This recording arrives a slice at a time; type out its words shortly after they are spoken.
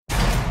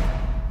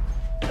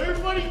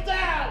Everybody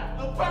down!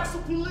 El Paso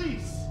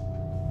police!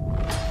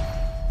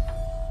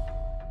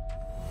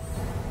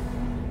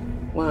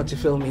 Why don't you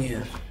fill me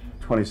in?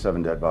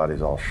 27 dead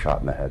bodies, all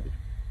shot in the head.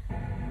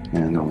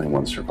 And only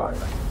one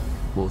survivor.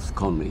 Most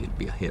call me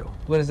be a hero.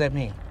 What does that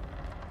mean?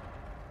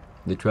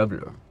 The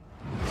traveler.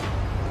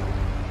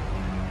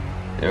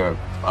 There are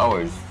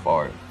powers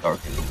far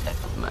darker than that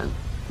of man.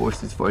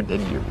 Forces far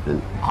deadlier than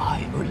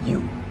I or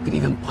you could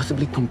even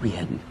possibly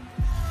comprehend.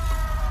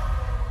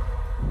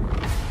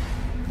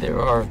 There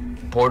are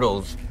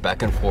portals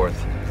back and forth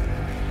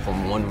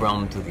from one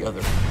realm to the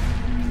other.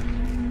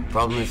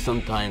 Problem is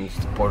sometimes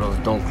the portals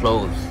don't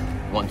close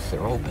once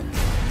they're open.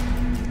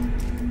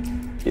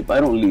 If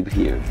I don't leave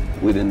here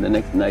within the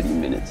next 90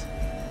 minutes,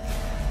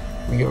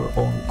 we are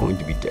all going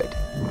to be dead.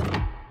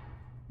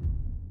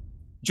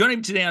 Joining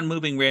me today on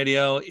Moving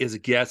Radio is a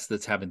guest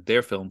that's having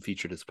their film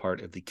featured as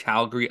part of the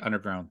Calgary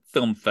Underground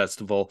Film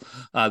Festival.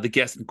 The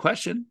guest in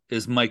question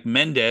is Mike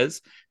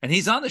Mendez, and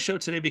he's on the show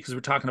today because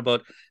we're talking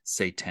about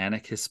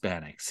Satanic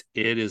Hispanics.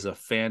 It is a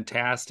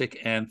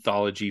fantastic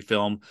anthology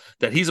film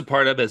that he's a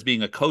part of as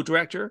being a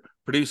co-director,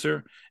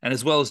 producer, and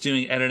as well as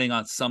doing editing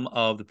on some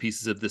of the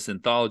pieces of this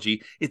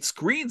anthology. It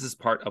screens as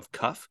part of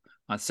Cuff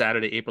on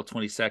Saturday, April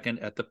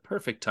 22nd at the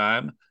perfect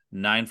time,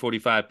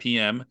 9:45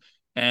 p.m.,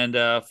 and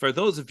for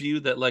those of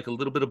you that like a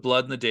little bit of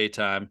blood in the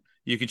daytime,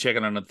 you can check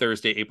it out on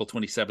Thursday, April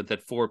 27th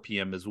at 4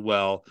 p.m. as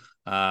well,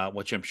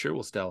 which I'm sure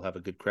will still have a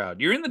good crowd.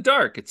 You're in the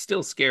dark. It's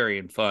still scary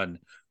and fun.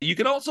 You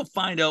can also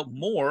find out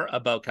more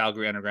about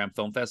Calgary Underground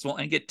Film Festival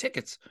and get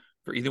tickets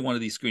for either one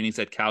of these screenings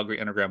at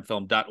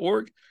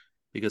calgaryundergroundfilm.org,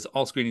 because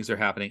all screenings are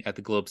happening at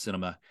the Globe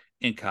Cinema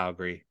in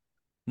Calgary.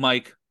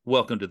 Mike,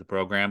 welcome to the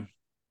program.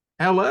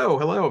 Hello.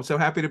 I'm so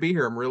happy to be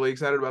here. I'm really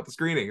excited about the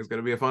screening. It's going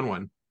to be a fun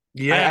one.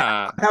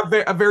 Yeah, I have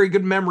a very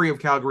good memory of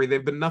Calgary.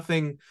 They've been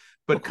nothing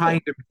but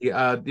kind to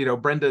me.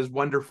 Brenda is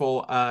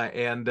wonderful,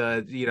 and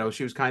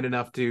she was kind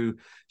enough to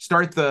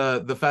start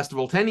the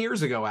festival 10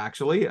 years ago,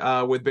 actually,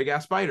 with Big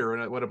Ass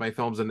Spider, one of my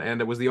films,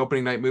 and it was the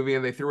opening night movie,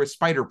 and they threw a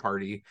spider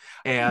party,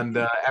 and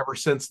ever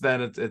since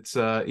then, it's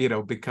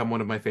become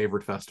one of my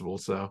favorite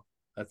festivals. So.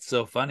 That's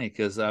so funny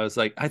because I was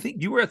like, I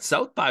think you were at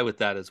South by with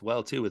that as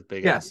well too, with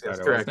Big Ass Spider.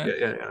 Yes, correct.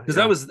 Yeah. Because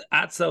I was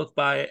at South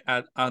by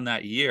on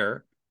that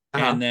year.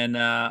 And then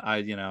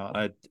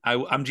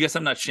I'm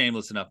not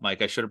shameless enough,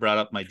 Mike. I should have brought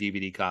up my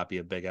DVD copy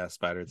of Big Ass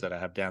Spiders that I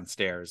have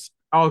downstairs.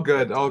 All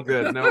good.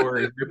 No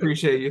worries. We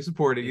appreciate you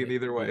supporting it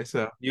either way.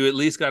 So you at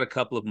least got a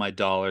couple of my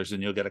dollars,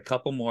 and you'll get a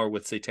couple more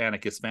with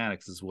Satanic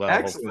Hispanics as well.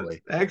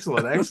 Excellent.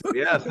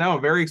 Yes, no,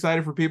 I'm very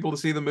excited for people to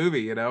see the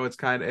movie.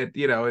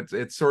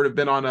 It's sort of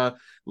been on a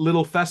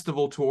little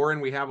festival tour, and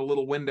we have a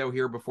little window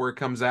here before it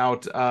comes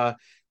out.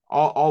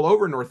 All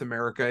over North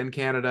America and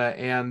Canada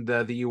and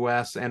the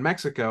US and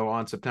Mexico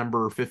on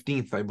September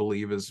 15th, I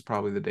believe, is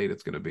probably the date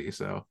it's going to be.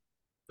 So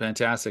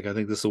fantastic. I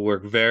think this will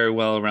work very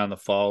well around the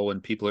fall when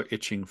people are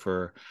itching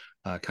for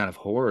kind of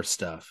horror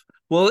stuff.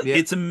 Well, yeah.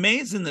 It's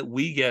amazing that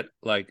we get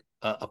like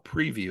a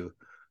preview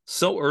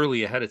so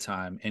early ahead of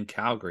time in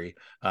Calgary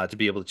to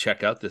be able to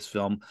check out this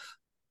film.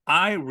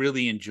 I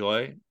really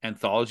enjoy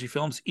anthology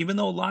films, even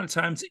though a lot of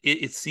times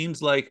it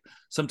seems like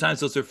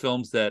sometimes those are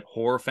films that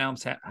horror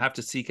fans have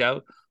to seek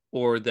out,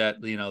 or that,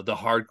 the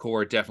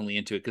hardcore are definitely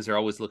into it because they're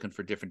always looking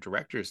for different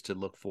directors to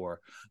look for.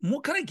 And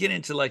we'll kind of get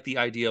into like the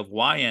idea of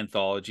why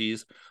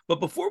anthologies. But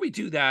before we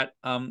do that,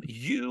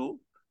 you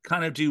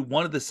kind of do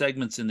one of the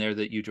segments in there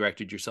that you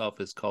directed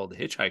yourself is called The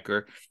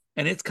Hitchhiker.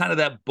 And it's kind of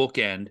that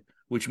bookend,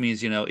 which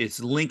means,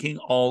 it's linking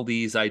all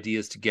these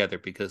ideas together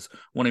because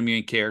one of your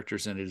main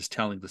characters in it is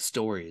telling the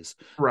stories.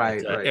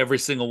 Right. Every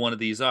single one of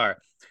these are.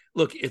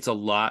 Look, it's a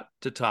lot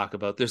to talk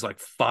about. There's like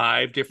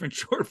 5 different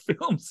short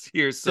films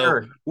here. So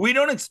sure. We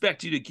don't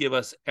expect you to give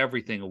us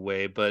everything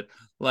away, but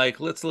like,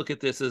 let's look at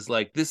this as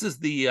like, this is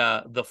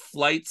the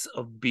flights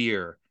of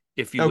beer,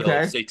 if you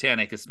will,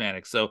 Satanic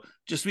Hispanic. So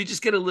we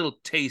just get a little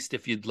taste,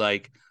 if you'd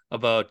like,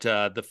 about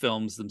the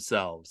films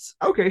themselves.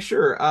 Okay,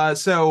 sure.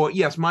 So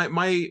yes,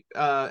 my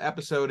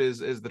episode is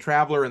The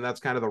Traveler, and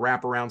that's kind of the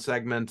wraparound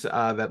segment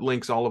that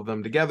links all of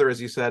them together,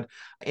 as you said.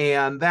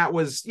 And that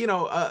was,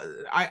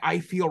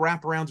 I feel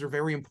wraparounds are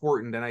very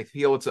important, and I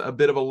feel it's a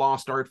bit of a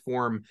lost art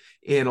form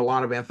in a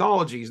lot of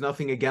anthologies.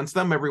 Nothing against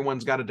them.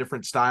 Everyone's got a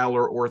different style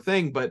or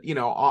thing, but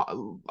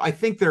I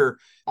think they're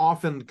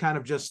often kind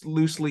of just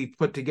loosely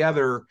put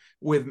together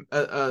with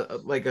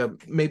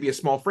maybe a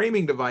small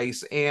framing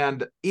device.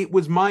 And it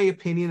was my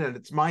opinion, and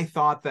it's my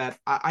thought that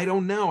I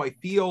don't know. I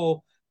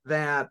feel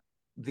that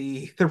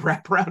the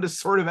wraparound is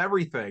sort of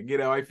everything.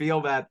 I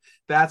feel that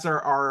that's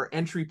our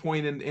entry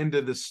point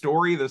into the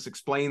story. This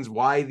explains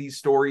why these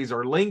stories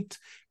are linked.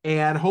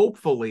 And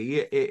hopefully,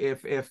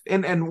 if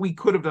we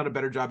could have done a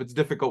better job. It's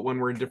difficult when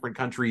we're in different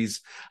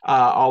countries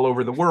all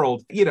over the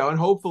world, and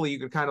hopefully you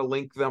can kind of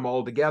link them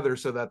all together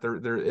so that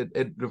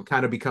it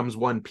kind of becomes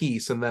one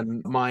piece. And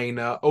then mine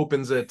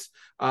opens it,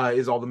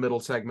 is all the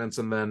middle segments,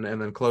 and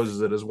then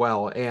closes it as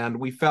well. And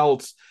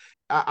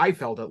I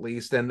felt at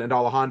least, and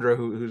Alejandro,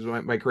 who's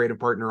my creative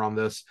partner on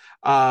this,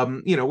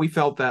 we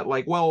felt that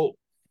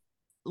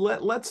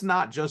let's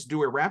not just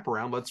do a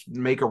wraparound. Let's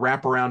make a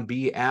wraparound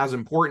be as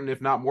important,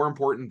 if not more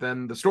important,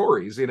 than the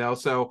stories,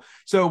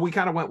 So we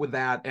kind of went with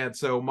that. And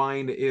so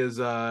mine is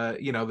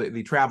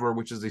the Traveler,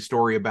 which is a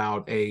story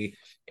about a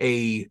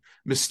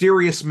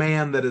mysterious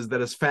man that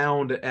is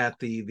found at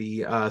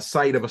the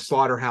site of a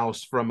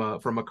slaughterhouse from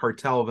a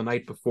cartel the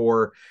night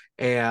before,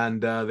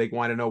 and they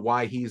want to know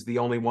why he's the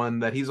only one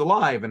that he's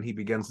alive, and he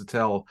begins to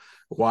tell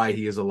why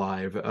he is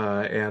alive,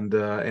 and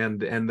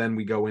then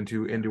we go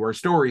into our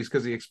stories,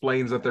 because he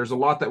explains that there's a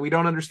lot that we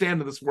don't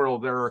understand in this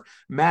world. There are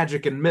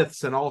magic and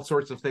myths and all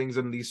sorts of things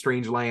in these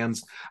strange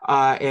lands,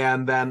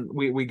 and then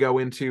we go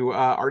into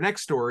our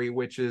next story,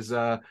 which is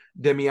Demian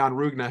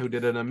Rugna, who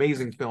did an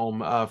amazing film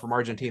from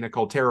Argentina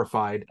called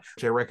Terrified,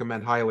 which I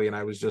recommend highly, and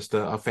I was just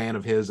a fan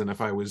of his, and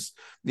if I was,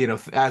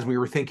 as we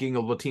were thinking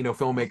of Latino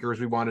filmmakers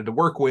we wanted to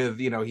work with,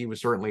 he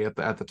was certainly at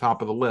the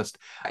top of the list.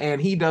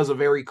 And he does a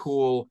very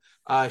cool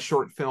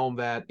short film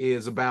that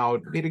is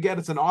about, again,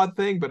 it's an odd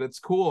thing, but it's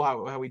cool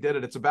how he did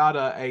it. It's about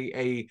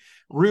a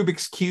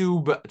Rubik's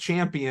Cube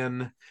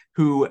champion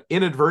who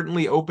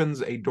inadvertently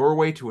opens a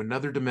doorway to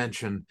another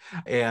dimension,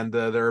 and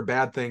there are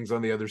bad things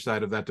on the other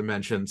side of that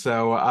dimension.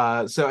 So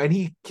and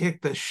he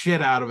kicked the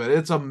shit out of it.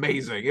 It's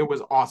amazing. It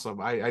was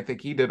awesome. I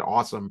think he did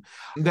awesome.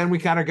 And then we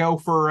kind of go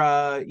for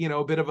a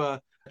bit of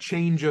a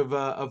change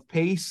of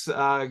pace,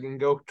 and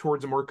go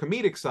towards a more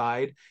comedic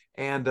side.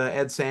 And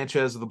Ed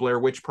Sanchez of the Blair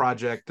Witch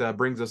Project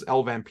brings us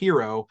El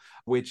Vampiro,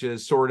 which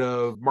is sort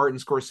of Martin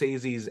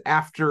Scorsese's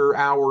After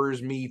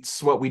Hours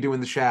meets What We Do in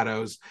the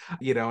Shadows,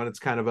 and it's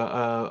kind of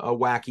a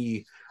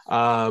wacky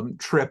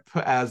trip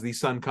as the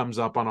sun comes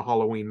up on a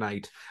Halloween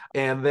night.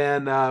 And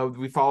then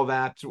we follow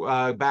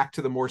that back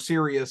to the more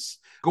serious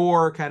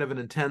gore, kind of an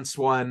intense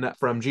one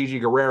from Gigi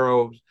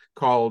Guerrero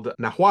called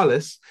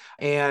Nahuales.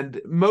 And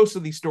most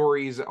of these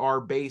stories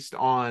are based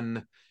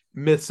on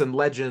myths and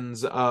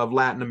legends of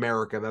Latin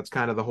America. That's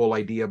kind of the whole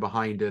idea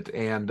behind it.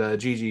 And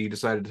Gigi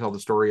decided to tell the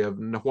story of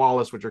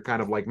Nahuales, which are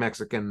kind of like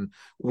Mexican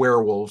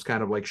werewolves,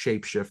 kind of like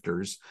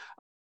shapeshifters.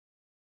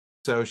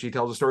 So she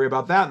tells a story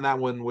about that, and that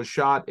one was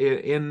shot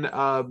in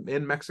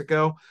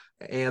Mexico.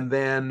 And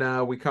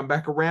then we come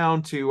back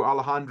around to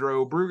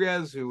Alejandro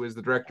Brugues, who is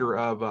the director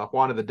of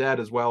Juan of the Dead,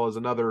 as well as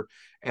another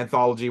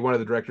anthology, one of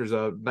the directors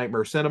of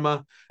Nightmare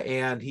Cinema.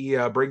 And he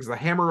brings The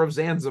Hammer of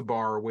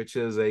Zanzibar, which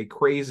is a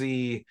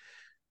crazy,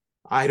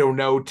 I don't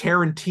know,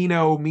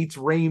 Tarantino meets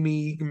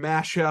Raimi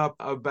mashup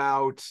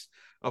about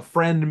a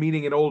friend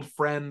meeting an old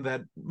friend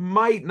that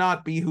might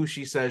not be who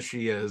she says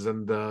she is,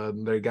 and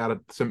they got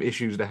some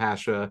issues to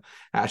hash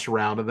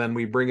around, and then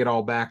we bring it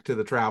all back to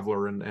the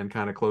Traveler and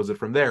kind of close it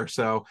from there.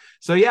 So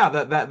yeah,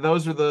 that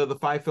those are the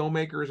 5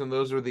 filmmakers, and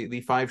those are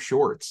the 5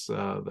 shorts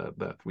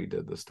that we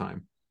did this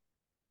time.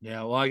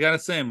 Yeah, well, I gotta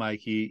say,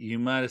 Mikey, you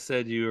might have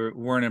said you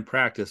weren't in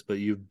practice, but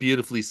you've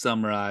beautifully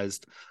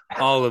summarized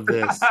all of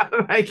this.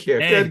 Thank you.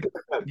 And good.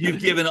 You've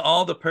given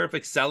all the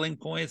perfect selling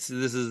points.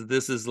 This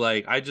is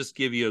like, I just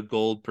give you a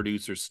gold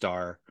producer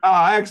star.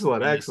 Oh,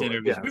 excellent.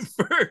 Yes.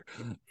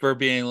 for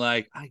being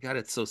like, I got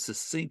it so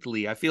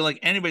succinctly. I feel like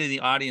anybody in the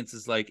audience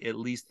is like at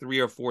least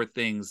 3 or 4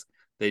 things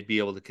they'd be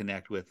able to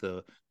connect with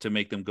to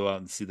make them go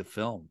out and see the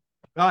film.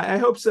 I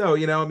hope so.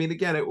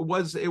 Again, it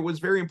was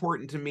very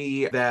important to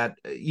me that,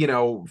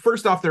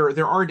 first off,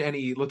 there aren't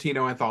any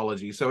Latino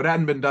anthologies, so it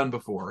hadn't been done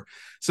before.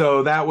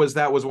 So that was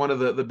one of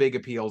the big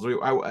appeals.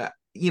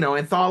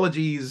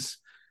 Anthologies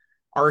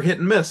are hit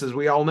and miss, as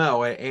we all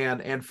know.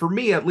 And for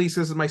me, at least,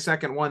 this is my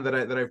second one that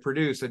I've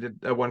produced. I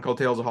did one called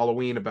Tales of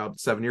Halloween about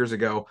 7 years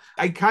ago.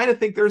 I kind of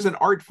think there's an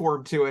art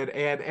form to it,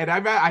 and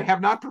I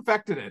have not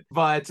perfected it,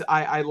 but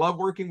I love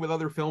working with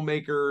other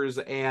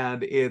filmmakers,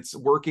 and it's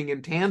working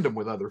in tandem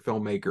with other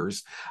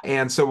filmmakers.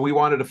 And so we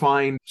wanted to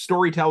find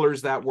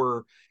storytellers that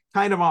were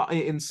kind of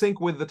in sync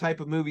with the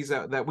type of movies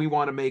that we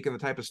want to make and the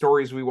type of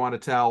stories we want to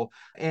tell.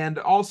 And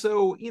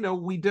also,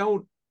 we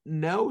don't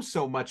know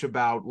so much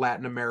about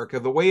Latin America.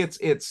 The way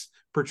it's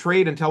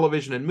portrayed in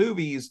television and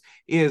movies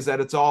is that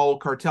it's all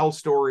cartel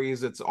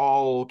stories, it's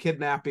all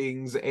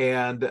kidnappings,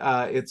 and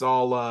it's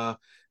all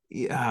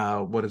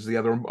what is the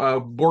other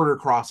border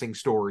crossing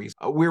stories.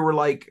 We were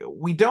like,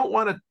 we don't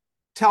want to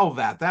tell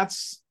that.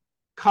 That's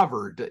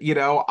covered.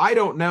 I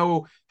don't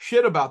know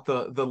shit about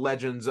the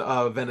legends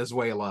of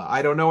Venezuela.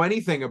 I don't know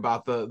anything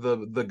about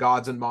the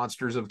gods and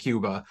monsters of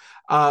Cuba.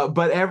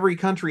 But every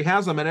country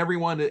has them, and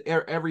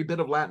every bit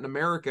of Latin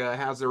America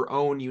has their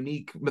own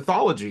unique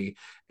mythology,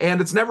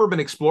 and it's never been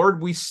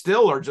explored. We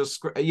still are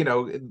just,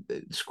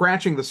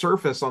 scratching the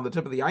surface on the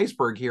tip of the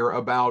iceberg here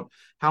about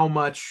how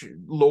much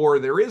lore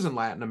there is in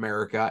Latin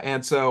America.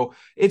 And so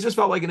it just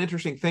felt like an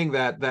interesting thing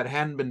that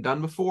hadn't been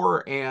done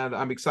before, and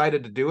I'm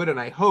excited to do it. And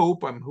I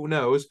hope, who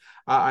knows,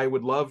 I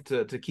would love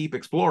to keep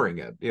exploring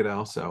it,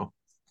 so.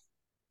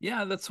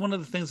 Yeah, that's one of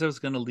the things I was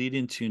going to lead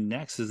into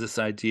next, is this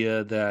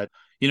idea that,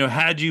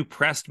 had you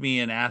pressed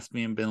me and asked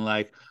me and been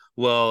like,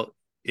 well,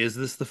 is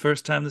this the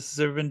first time this has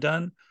ever been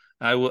done?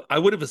 I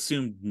would have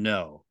assumed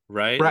no,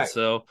 right? Right.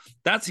 So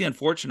that's the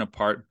unfortunate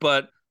part.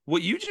 But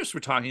what you just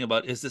were talking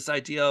about is this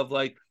idea of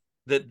like,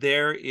 that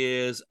there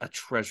is a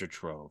treasure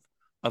trove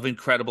of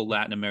incredible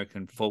Latin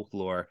American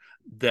folklore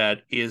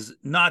that is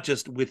not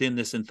just within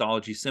this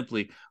anthology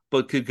simply,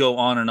 but could go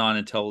on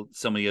and tell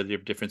so many other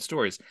different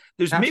stories.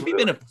 There's maybe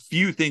been a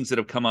few things that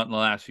have come out in the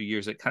last few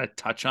years that kind of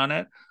touch on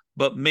it,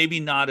 but maybe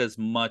not as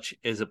much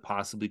as it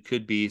possibly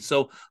could be.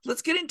 So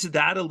let's get into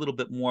that a little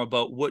bit more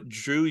about what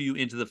drew you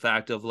into the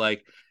fact of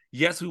like,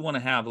 yes, we want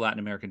to have Latin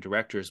American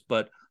directors,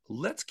 but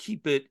let's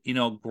keep it,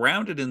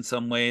 grounded in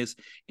some ways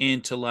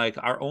into like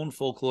our own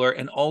folklore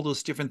and all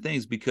those different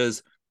things,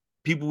 because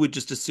people would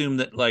just assume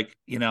that like,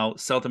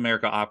 South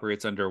America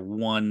operates under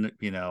one,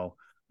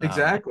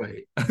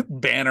 exactly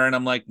banner, and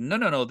I'm like,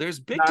 no,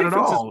 there's big Not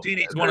differences between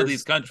each one of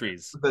these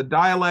countries. The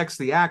dialects,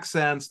 the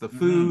accents, the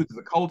foods,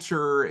 the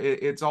culture,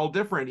 it's all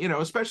different,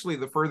 especially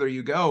the further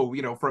you go,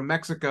 from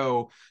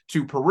Mexico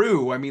to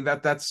Peru. I mean,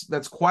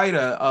 that's quite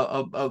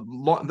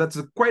that's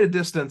quite a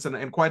distance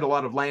and quite a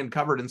lot of land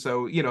covered. And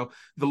so,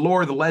 the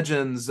lore, the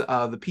legends,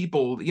 the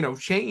people,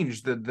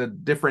 changed. The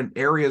different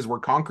areas were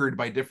conquered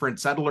by different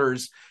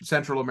settlers,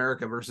 Central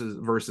America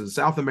versus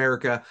South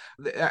America.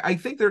 I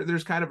think there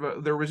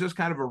was just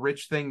kind of a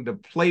rich thing to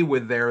play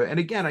with there. And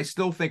again, I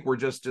still think we're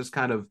just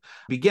kind of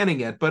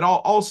beginning it, but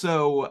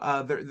also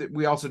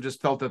we also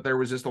just felt that there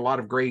was just a lot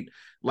of great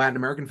Latin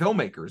American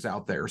filmmakers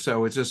out there.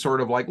 So it's just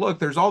sort of like, look,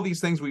 there's all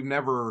these things we've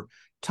never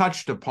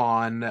touched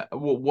upon.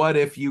 Well, what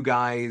if you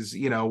guys,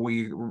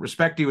 we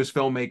respect you as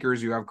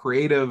filmmakers, you have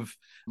creative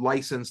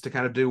license to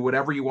kind of do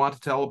whatever you want to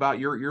tell about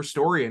your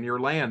story and your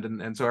land,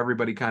 and so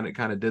everybody kind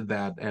of did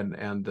that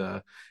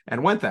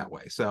and went that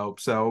way. So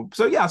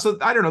yeah, so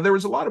I don't know, there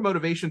was a lot of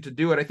motivation to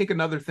do it. I think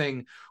another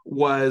thing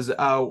was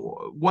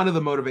one of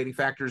the motivating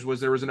factors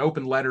was there was an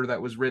open letter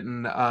that was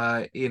written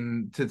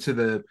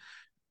to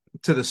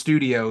the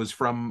studios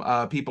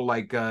from people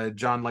like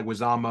John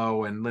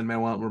Leguizamo and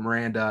Lin-Manuel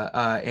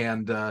Miranda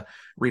and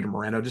Rita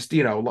Moreno, just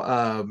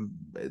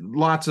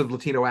lots of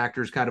Latino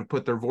actors kind of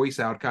put their voice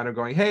out, kind of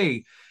going,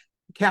 hey,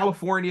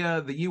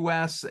 California, the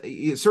US,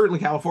 certainly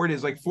California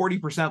is like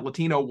 40%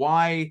 Latino.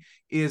 Why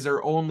is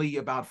there only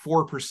about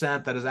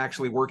 4% that is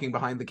actually working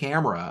behind the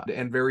camera,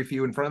 and very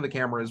few in front of the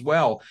camera as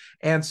well?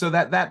 And so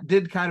that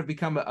did kind of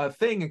become a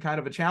thing and kind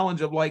of a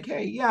challenge of like,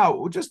 hey, yeah,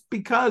 just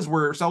because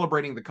we're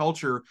celebrating the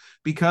culture,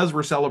 because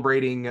we're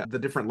celebrating the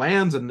different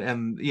lands and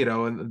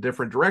the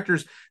different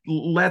directors,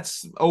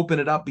 let's open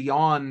it up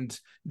beyond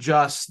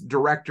just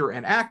director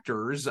and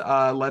actors.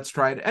 Let's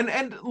try it.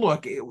 And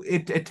look,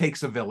 it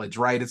takes a village,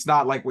 right? It's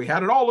not like we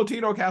had an all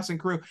Latino cast and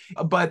crew,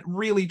 but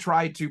really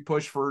try to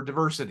push for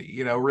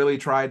diversity,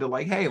 really try to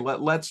like, hey,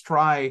 let's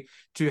try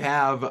to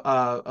have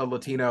a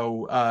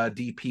Latino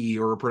DP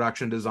or a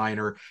production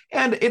designer.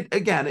 And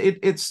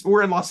it's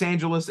we're in Los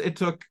Angeles. It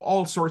took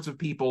all sorts of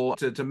people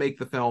to make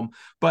the film,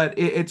 but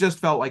it just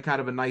felt like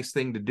kind of a nice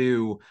thing to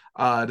do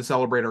to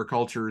celebrate our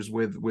cultures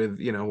with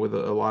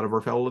a lot of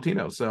our fellow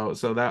Latinos.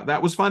 So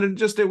that was fun, and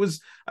just it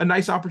was a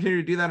nice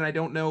opportunity to do that. And I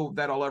don't know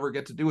that I'll ever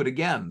get to do it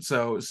again.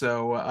 So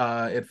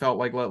it felt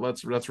like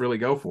let's really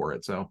go for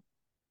it. So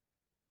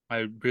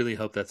I really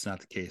hope that's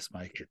not the case,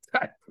 Mike.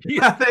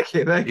 Yeah, thank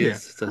you.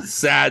 It's a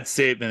sad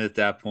statement at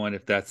that point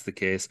if that's the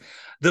case.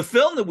 The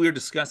film that we're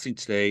discussing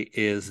today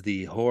is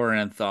the horror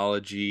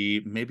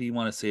anthology. Maybe you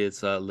want to say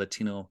it's a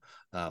Latino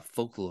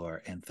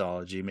folklore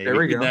anthology. Maybe there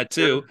we go. That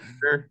too.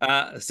 Sure.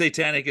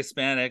 Satanic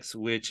Hispanics,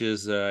 which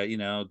is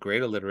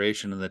great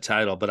alliteration in the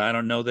title, but I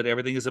don't know that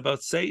everything is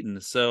about Satan.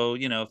 So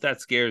if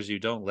that scares you,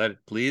 don't let it,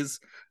 please.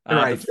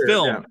 The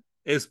film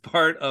is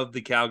part of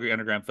the Calgary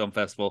Underground Film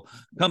Festival.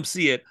 Come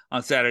see it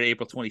on Saturday,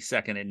 April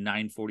 22nd at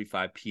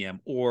 9:45 p.m.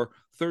 or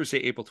Thursday,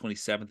 April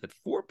 27th at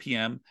 4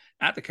 p.m.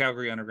 at the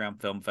Calgary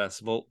Underground Film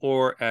Festival,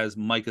 or as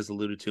Mike has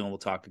alluded to, and we'll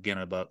talk again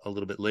about a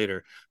little bit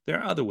later, there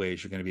are other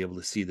ways you're going to be able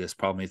to see this,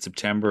 probably in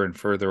September and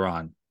further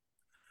on.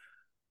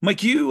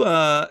 Mike, you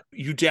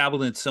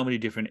dabbled in so many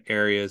different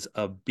areas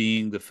of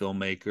being the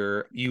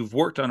filmmaker. You've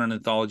worked on an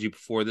anthology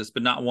before this,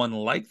 but not one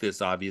like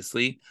this,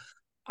 obviously.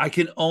 I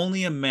can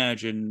only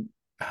imagine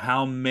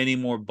how many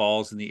more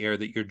balls in the air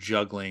that you're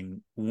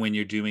juggling when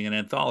you're doing an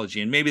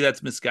anthology. And maybe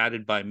that's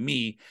misguided by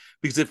me,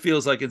 because it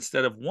feels like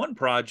instead of one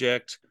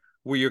project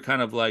where you're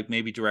kind of like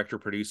maybe director,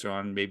 producer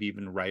on, maybe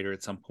even writer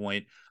at some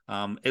point,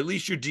 at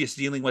least you're just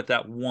dealing with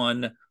that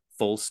one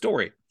full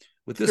story.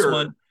 With this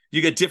one,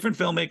 you get different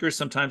filmmakers.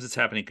 Sometimes it's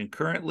happening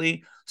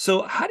concurrently.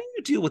 So how do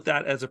you deal with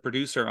that as a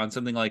producer on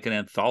something like an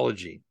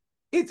anthology?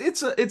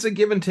 It's a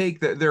give and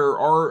take. That there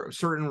are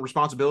certain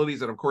responsibilities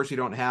that of course you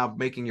don't have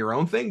making your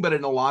own thing, but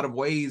in a lot of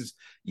ways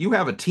you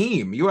have a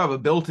team, you have a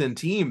built-in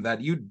team that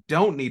you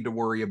don't need to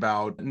worry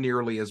about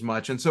nearly as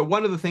much. And so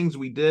one of the things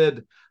we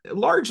did,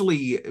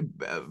 largely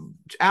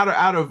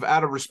out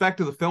of respect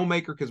to the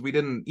filmmaker, because we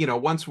didn't,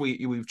 once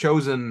we've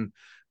chosen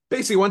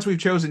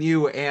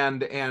you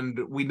and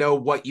we know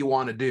what you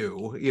want to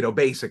do,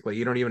 basically,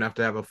 you don't even have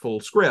to have a full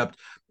script.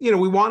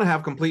 We want to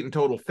have complete and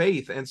total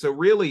faith. And so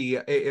really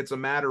it's a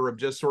matter of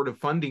just sort of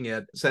funding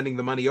it, sending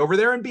the money over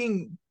there and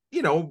being,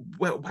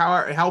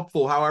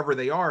 helpful however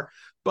they are.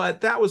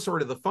 But that was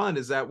sort of the fun,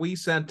 is that we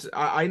sent,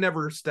 I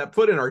never stepped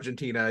foot in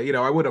Argentina.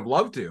 I would have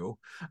loved to,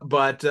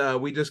 but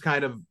we just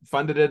kind of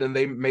funded it, and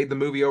they made the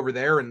movie over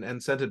there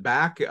and sent it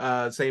back.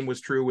 Same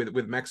was true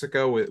with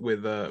Mexico,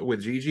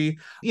 with Gigi.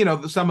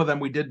 Some of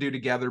them we did do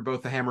together,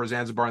 both the Hammer of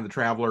Zanzibar and the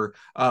Traveler.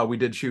 We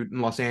did shoot in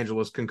Los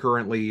Angeles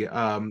concurrently,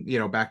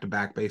 back to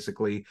back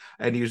basically,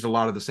 and used a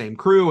lot of the same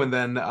crew. And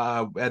then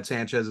Ed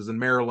Sanchez is in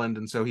Maryland,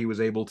 and so he was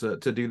able to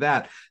do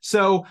that.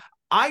 So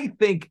I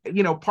think,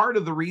 part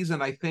of the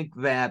reason I think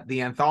that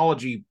the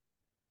anthology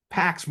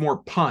packs more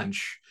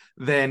punch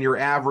than your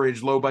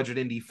average low budget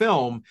indie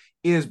film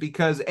is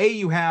because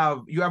you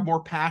have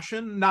more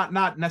passion,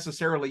 not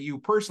necessarily you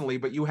personally,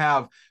 but you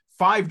have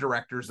 5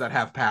 directors that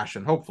have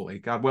passion, hopefully,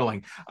 God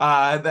willing,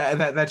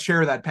 that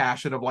share that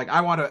passion of like,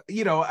 I want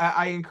to,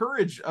 I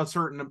encourage a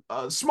certain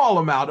small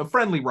amount of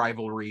friendly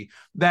rivalry,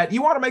 that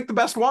you want to make the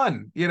best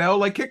one,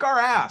 like kick our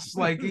ass,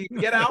 like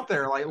get out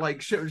there,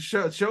 like show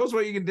us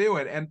what you can do,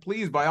 and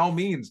please, by all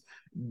means,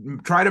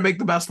 try to make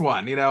the best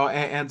one,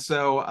 and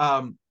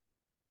so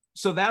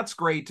so that's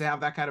great to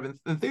have that kind of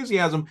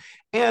enthusiasm.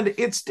 And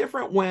it's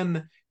different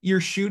when you're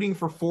shooting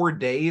for 4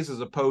 days as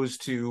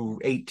opposed to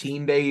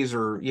 18 days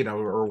or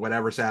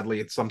whatever. Sadly,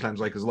 it's sometimes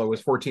like as low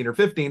as 14 or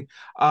 15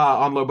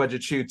 on low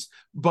budget shoots.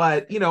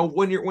 But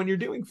when you're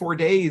doing 4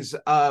 days,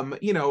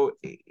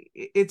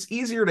 it's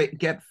easier to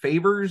get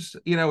favors.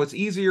 It's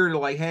easier to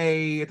like,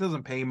 hey, it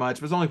doesn't pay much,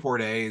 but it's only 4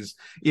 days.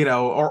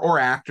 Or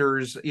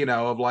actors,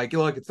 of like,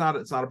 look, it's not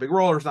a big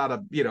role, or it's not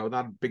a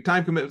not a big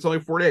time commitment. It's only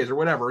 4 days or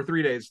whatever, or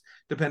 3 days,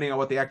 depending on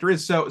what the actor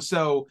is.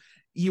 So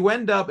you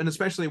end up, and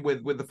especially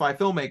with the 5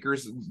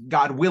 filmmakers,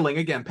 God willing,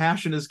 again,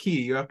 passion is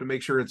key. You have to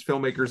make sure it's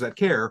filmmakers that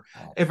care.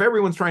 If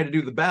everyone's trying to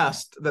do the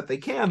best that they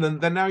can,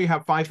 then now you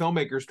have 5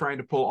 filmmakers trying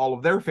to pull all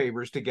of their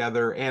favors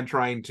together and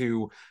trying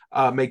to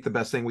make the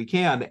best thing we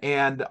can.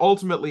 And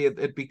ultimately,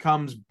 it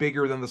becomes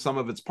bigger than the sum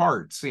of its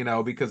parts,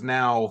 because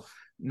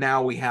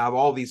now we have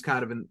all these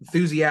kind of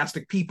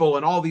enthusiastic people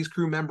and all these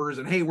crew members,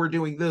 and hey, we're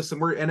doing this,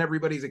 and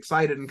everybody's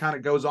excited and kind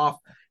of goes off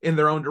in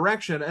their own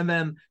direction. And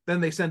then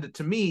they send it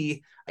to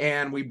me,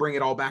 and we bring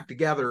it all back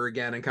together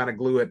again and kind of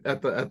glue it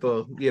at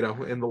the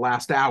in the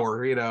last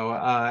hour,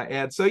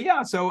 and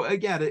so so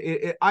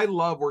again, I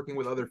love working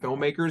with other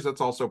filmmakers. That's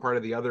also part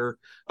of the other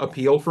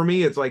appeal for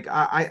me. It's like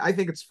I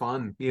think it's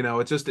fun.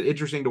 It's just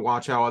interesting to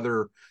watch how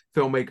other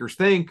filmmakers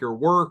think or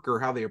work, or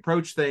how they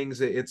approach things.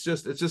 It's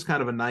just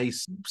kind of a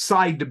nice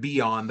side to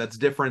be on that's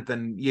different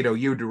than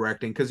you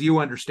directing, because you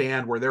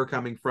understand where they're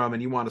coming from,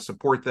 and you want to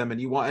support them, and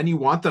you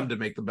want them to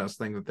make the best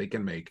thing that they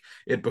can make.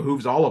 It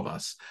behooves all of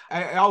us.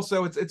 I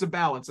also, it's a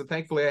balance, and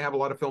thankfully I have a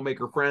lot of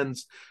filmmaker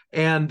friends,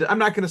 and I'm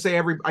not going to say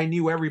I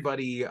knew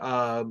everybody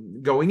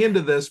going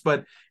into this,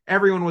 but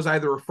everyone was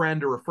either a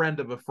friend or a friend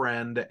of a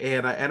friend,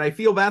 and I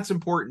feel that's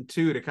important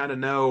too, to kind of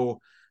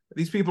know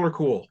these people are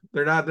cool.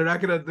 They're not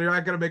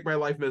gonna make my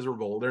life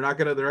miserable. They're not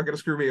gonna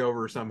screw me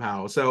over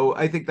somehow. So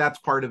I think that's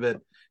part of it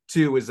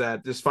too, is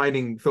that just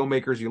finding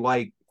filmmakers you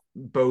like,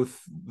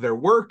 both their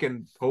work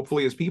and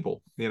hopefully as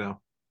people.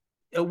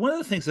 One of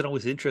the things that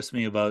always interests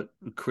me about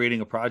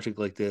creating a project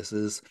like this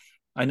is,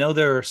 I know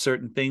there are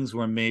certain things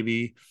where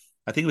maybe,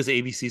 I think it was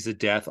ABC's of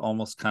Death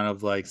almost kind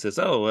of like says,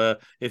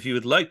 if you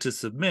would like to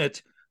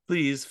submit,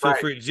 please feel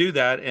free to do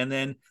that. And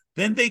then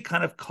they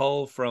kind of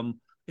cull from,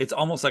 it's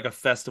almost like a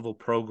festival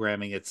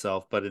programming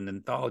itself, but an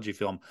anthology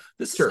film.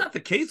 This is not the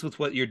case with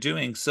what you're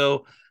doing.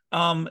 So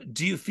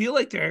do you feel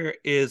like there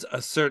is a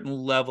certain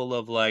level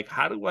of like,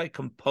 how do I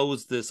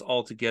compose this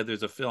all together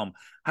as a film?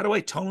 How do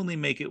I tonally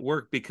make it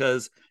work?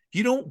 Because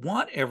you don't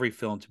want every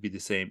film to be the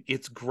same.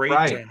 It's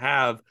great to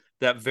have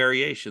that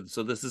variation.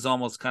 So this is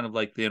almost kind of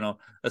like, a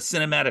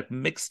cinematic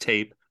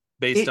mixtape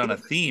based on a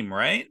theme,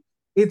 right?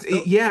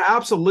 Yeah,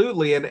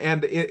 absolutely.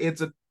 And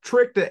it's a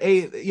trick to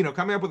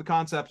coming up with the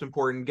concept's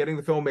important, getting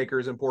the filmmaker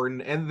is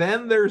important, and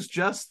then there's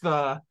just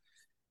the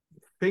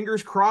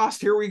fingers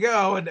crossed, here we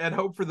go, and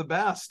hope for the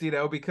best,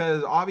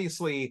 because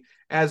obviously,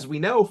 as we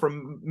know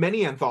from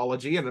many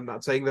anthology, and I'm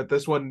not saying that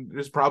this one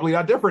is probably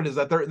not different, is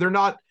that they're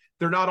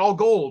not all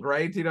gold,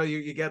 right?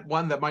 You get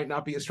one that might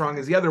not be as strong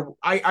as the other.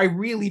 I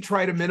really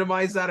try to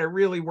minimize that. I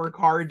really work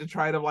hard to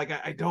try to like,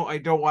 I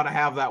don't want to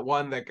have that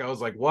one that goes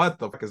like, what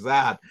the fuck is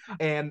that?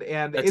 And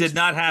that did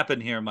not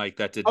happen here, Mike.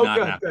 That did not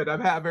happen. Good.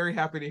 I'm very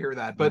happy to hear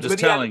that. But I'm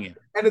telling you.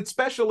 And it's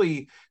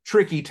especially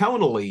tricky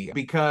tonally,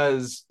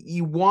 because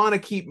you want to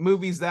keep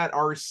movies that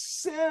are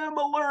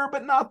similar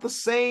but not the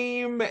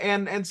same,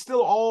 and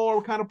still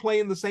all kind of play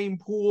in the same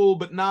pool,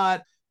 but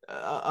not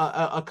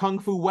a kung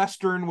fu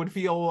western would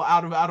feel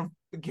out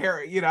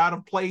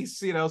of place,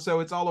 so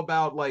it's all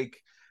about like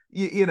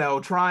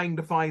trying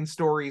to find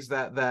stories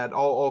that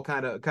all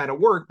kind of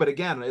work. But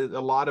again,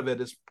 a lot of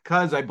it is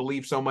because I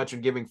believe so much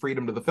in giving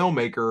freedom to the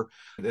filmmaker.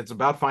 It's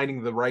about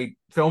finding the right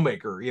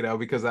filmmaker,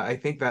 because I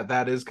think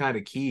that is kind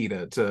of key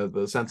to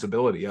the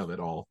sensibility of it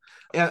all.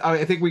 And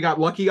I think we got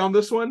lucky on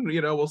this one.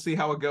 We'll see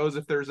how it goes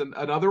if there's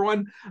another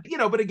one,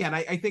 but again,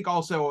 I think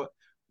also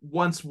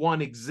once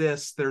one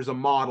exists, there's a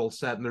model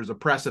set and there's a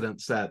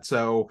precedent set.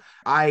 So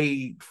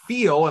I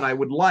feel, and I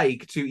would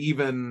like to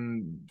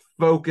even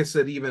focus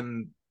it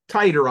even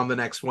tighter on the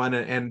next one,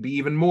 and be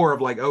even more of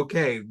like,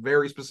 okay,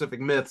 very specific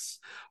myths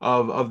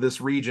of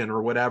this region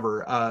or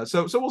whatever.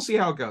 So we'll see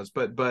how it goes.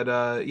 But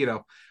you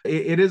know,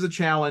 it is a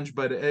challenge,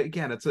 but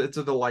again, it's a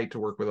delight to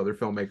work with other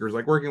filmmakers.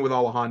 Like working with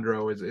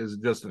Alejandro is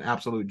just an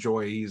absolute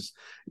joy. He's,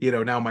 you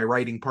know, now my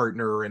writing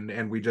partner,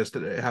 and we just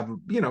have,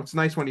 you know, it's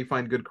nice when you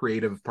find good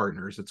creative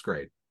partners. It's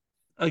great.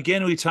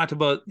 Again, we talked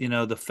about, you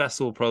know, the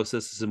festival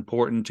process is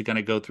important to kind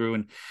of go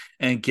through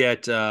and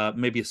get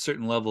maybe a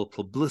certain level of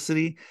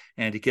publicity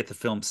and to get the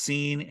film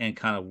seen and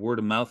kind of word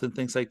of mouth and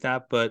things like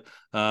that. But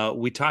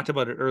we talked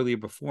about it earlier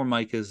before,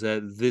 Mike, is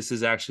that this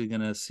is actually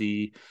going to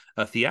see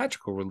a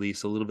theatrical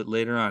release a little bit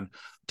later on.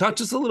 Talk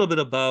just a little bit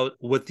about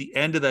what the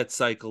end of that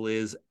cycle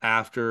is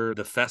after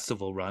the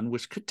festival run,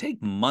 which could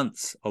take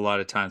months a lot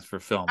of times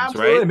for films.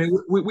 Absolutely. Right? I mean,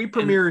 we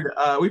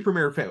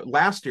premiered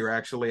last year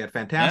actually at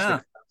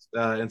Fantastic.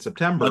 In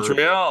September.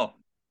 Montreal.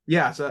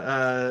 Yeah,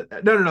 so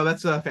no,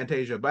 that's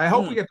Fantasia. But I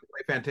hope we get to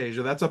play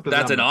Fantasia. That's up to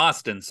that's them. In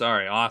Austin.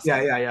 Sorry,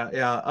 Austin.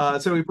 Yeah.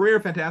 So we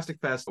premiered Fantastic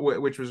Fest,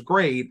 which was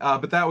great.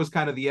 But that was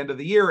kind of the end of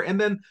the year. And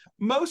then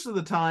most of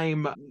the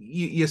time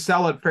you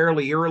sell it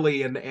fairly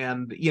early,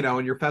 and you know,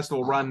 and your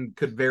festival run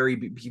could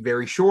be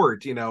very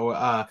short. You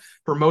know,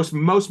 for most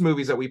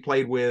movies that we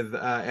played with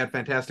at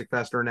Fantastic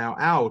Fest are now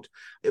out.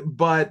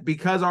 But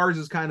because ours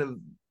is kind of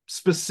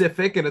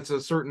specific and it's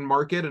a certain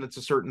market and it's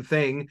a certain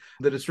thing,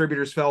 the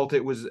distributors felt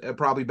it was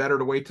probably better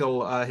to wait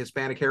till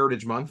Hispanic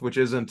Heritage Month, which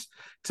isn't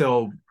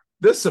till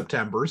this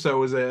September. So it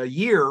was a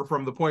year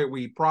from the point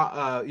we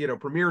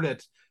premiered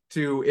it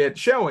to it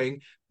showing.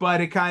 But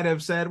it kind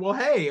of said, well,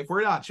 hey, if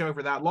we're not showing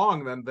for that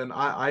long, then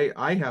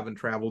I haven't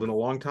traveled in a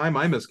long time.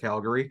 I miss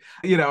Calgary.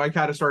 You know, I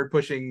kind of started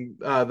pushing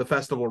the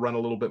festival run a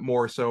little bit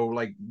more. So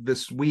like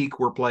this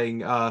week we're playing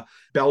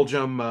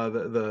Belgium,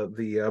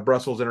 the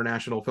Brussels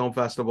International Film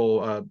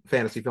Festival,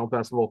 Fantasy Film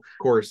Festival,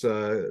 of course,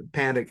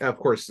 Panic, of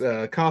course,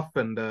 Cuff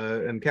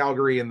and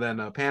Calgary, and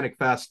then Panic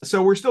Fest.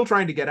 So we're still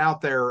trying to get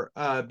out there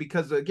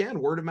because again,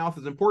 word of mouth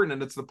is important,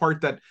 and it's the part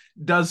that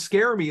does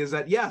scare me is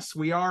that yes,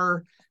 we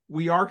are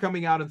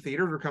coming out in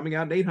theaters. We're coming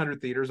out in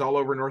 800 theaters all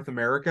over North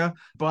America,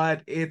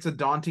 but it's a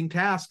daunting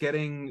task.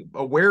 Getting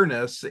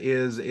awareness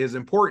is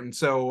important.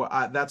 So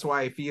that's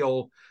why I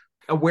feel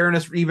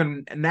awareness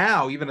even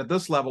now, even at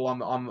this level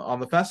on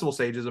the festival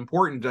stage, is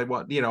important. I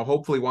want, you know,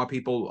 hopefully want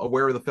people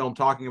aware of the film,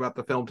 talking about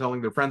the film,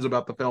 telling their friends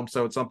about the film,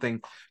 so it's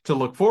something to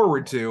look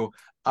forward to.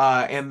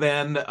 And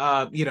then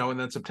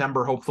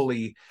September,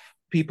 hopefully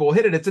people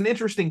hit it. It's an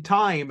interesting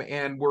time,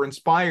 and we're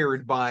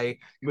inspired by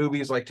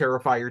movies like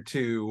Terrifier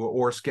 2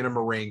 or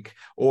Skinamarink,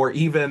 or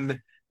even,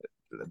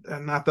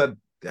 not that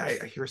I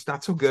hear it's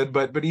not so good,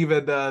 but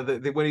even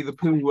the Winnie the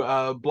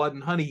Pooh Blood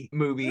and Honey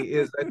movie.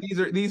 Is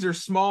that these are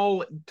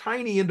small,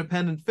 tiny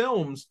independent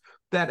films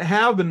that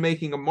have been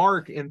making a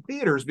mark in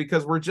theaters,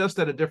 because we're just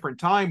at a different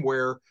time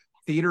where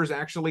theaters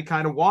actually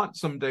kind of want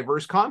some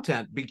diverse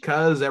content,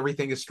 because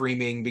everything is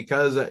streaming,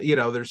 because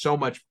there's so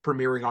much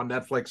premiering on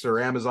Netflix or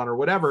Amazon or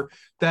whatever,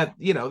 that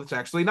it's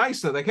actually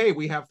nice that, like, hey,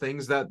 we have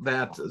things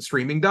that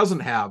streaming doesn't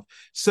have.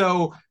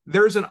 So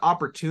there's an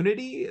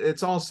opportunity.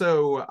 It's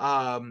also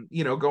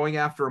going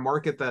after a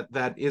market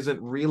that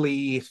isn't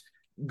really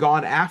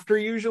gone after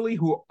usually,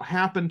 who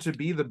happen to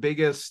be the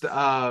biggest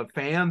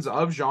fans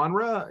of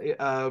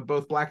genre.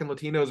 Both Black and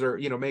Latinos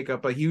are make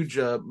up a huge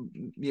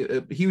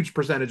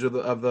percentage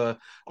of the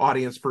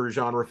audience for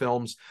genre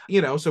films.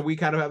 So we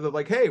kind of have the,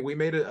 like, hey, we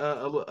made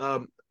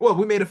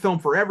we made a film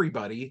for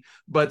everybody,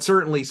 but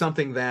certainly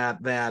something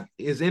that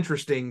is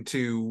interesting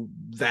to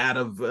that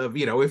of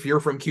if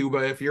you're from Cuba,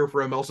 if you're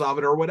from El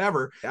Salvador or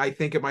whatever, I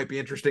think it might be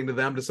interesting to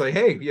them to say,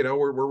 hey,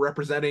 we're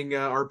representing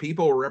our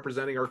people, we're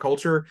representing our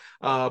culture.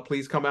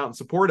 Please come out and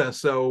support us.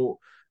 So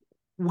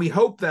we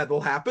hope that'll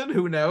happen.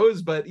 Who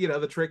knows? But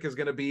the trick is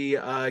going to be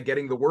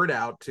getting the word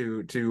out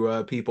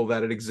to people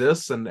that it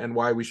exists and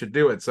why we should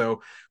do it.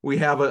 So we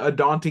have a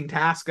daunting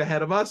task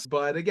ahead of us.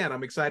 But again,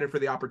 I'm excited for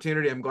the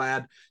opportunity. I'm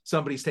glad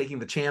somebody's taking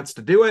the chance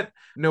to do it.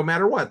 No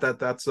matter what,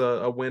 that's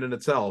a win in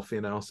itself.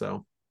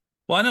 So.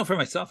 Well, I know for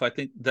myself, I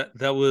think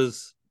that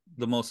was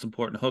the most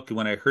important hook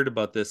when I heard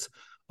about this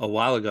a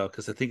while ago,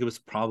 because I think it was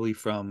probably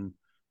from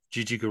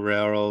Gigi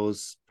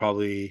Guerrero's,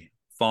 probably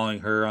following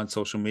her on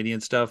social media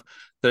and stuff,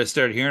 that I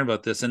started hearing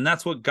about this. And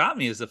that's what got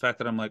me, is the fact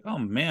that I'm like, oh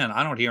man,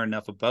 I don't hear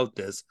enough about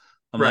this.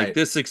 I'm like,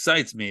 this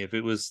excites me. If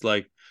it was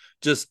like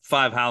just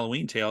 5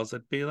 Halloween tales,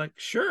 I'd be like,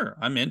 sure,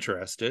 I'm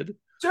interested.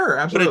 Sure,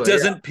 absolutely. But it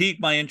doesn't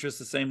pique my interest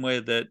the same way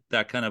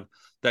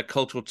that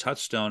cultural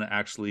touchstone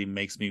actually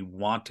makes me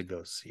want to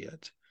go see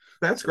it.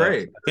 That's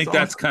great. I think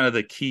that's kind of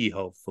the key,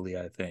 hopefully,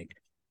 I think.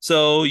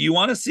 So you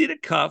want to see the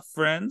Cup,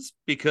 friends,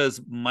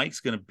 because Mike's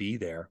going to be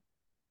there.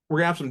 We're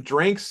gonna have some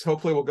drinks.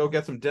 Hopefully we'll go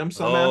get some dim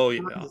sum.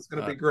 It's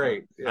gonna be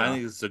great. I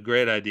think it's a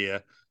great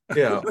idea.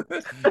 Yeah.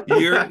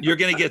 You're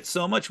gonna get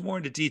so much more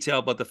into detail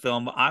about the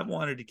film. I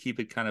wanted to keep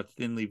it kind of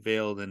thinly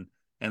veiled and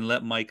and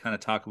let Mike kind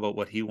of talk about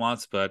what he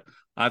wants. But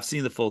I've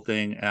seen the full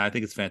thing, and I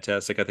think it's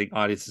fantastic. I think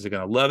audiences are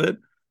going to love it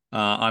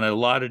on a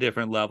lot of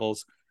different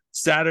levels.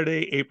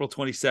 Saturday, April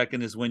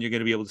 22nd is when you're going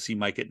to be able to see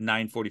Mike at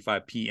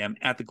 9:45 p.m.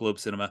 at the Globe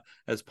Cinema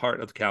as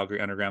part of the Calgary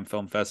Underground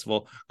Film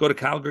Festival. Go to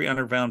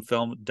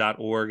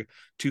calgaryundergroundfilm.org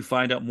to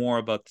find out more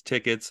about the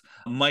tickets.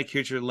 Mike,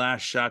 here's your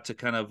last shot to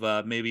kind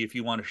of maybe if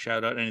you want to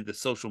shout out any of the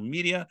social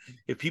media.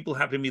 If people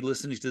happen to be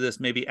listening to this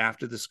maybe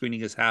after the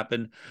screening has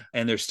happened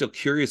and they're still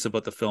curious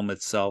about the film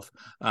itself,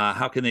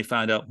 how can they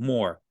find out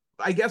more?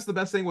 I guess the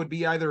best thing would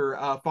be either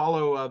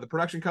follow the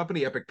production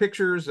company Epic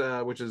Pictures,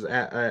 which is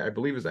I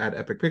believe is at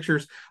Epic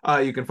Pictures.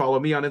 You can follow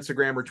me on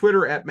Instagram or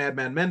Twitter at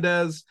Madman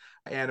Mendez,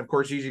 and of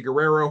course Gigi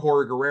Guerrero,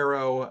 Horror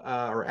Guerrero,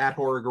 or at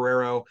Horror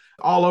Guerrero,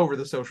 all over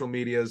the social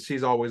medias.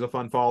 She's always a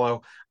fun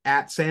follow.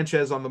 At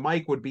Sanchez on the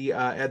mic would be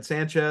Ed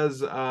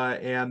Sanchez,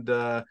 and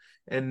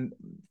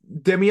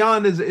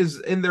Demian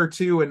is in there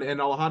too,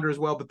 and Alejandro as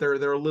well, but they're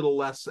a little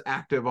less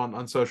active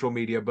on social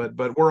media, but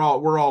we're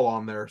all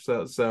on there.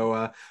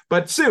 So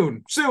but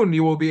soon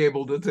you will be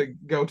able to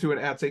go to an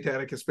at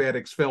Satanic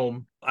Hispanics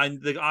film.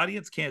 The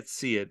audience can't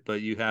see it,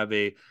 but you have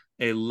a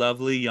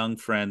lovely young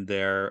friend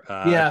there,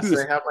 yes,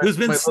 who's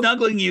been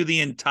snuggling you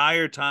the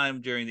entire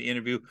time during the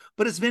interview,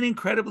 but it's been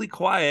incredibly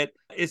quiet.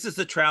 Is this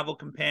a travel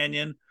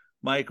companion,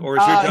 Mike, or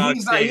is your dog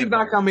he's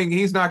not coming?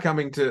 He's not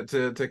coming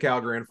to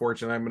Calgary,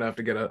 unfortunately. I'm gonna have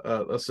to get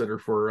a sitter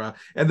for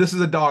and this is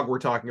a dog we're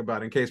talking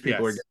about in case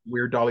people are getting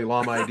weird Dalai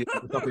Lama ideas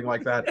or something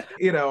like that.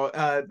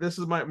 This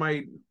is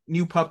my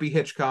new puppy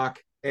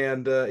Hitchcock,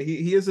 and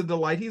he is a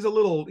delight. He's a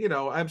little,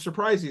 I'm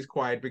surprised he's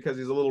quiet because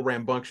he's a little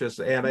rambunctious,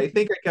 and I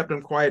think I kept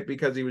him quiet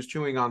because he was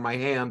chewing on my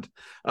hand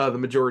the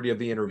majority of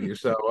the interview.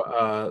 So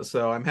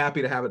I'm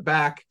happy to have it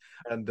back.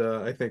 And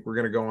I think we're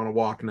going to go on a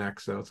walk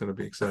next, so it's going to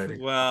be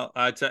exciting. Well,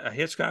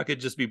 Hitchcock could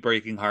just be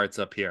breaking hearts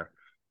up here.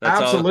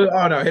 That's absolutely.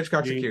 Oh no,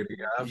 Hitchcock's a cutie.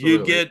 Yeah,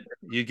 absolutely.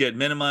 You get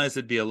minimized.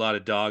 It'd be a lot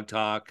of dog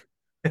talk.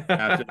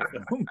 After the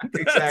film.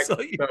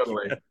 Exactly.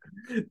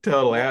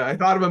 Totally. I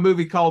thought of a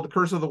movie called The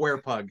Curse of the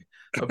Werepug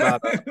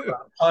about a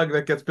pug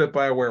that gets bit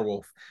by a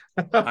werewolf.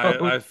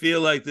 I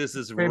feel like this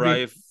is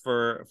rife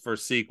for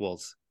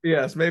sequels.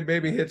 Yes,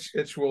 maybe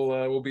Hitch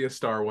will be a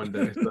star one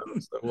day. So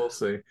we'll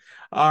see.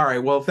 All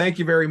right. Well, thank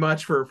you very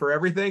much for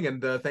everything,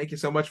 and thank you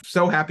so much.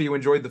 So happy you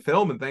enjoyed the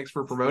film, and thanks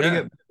for promoting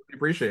it. We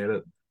appreciate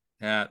it.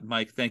 Yeah,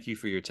 Mike, thank you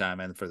for your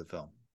time and for the film.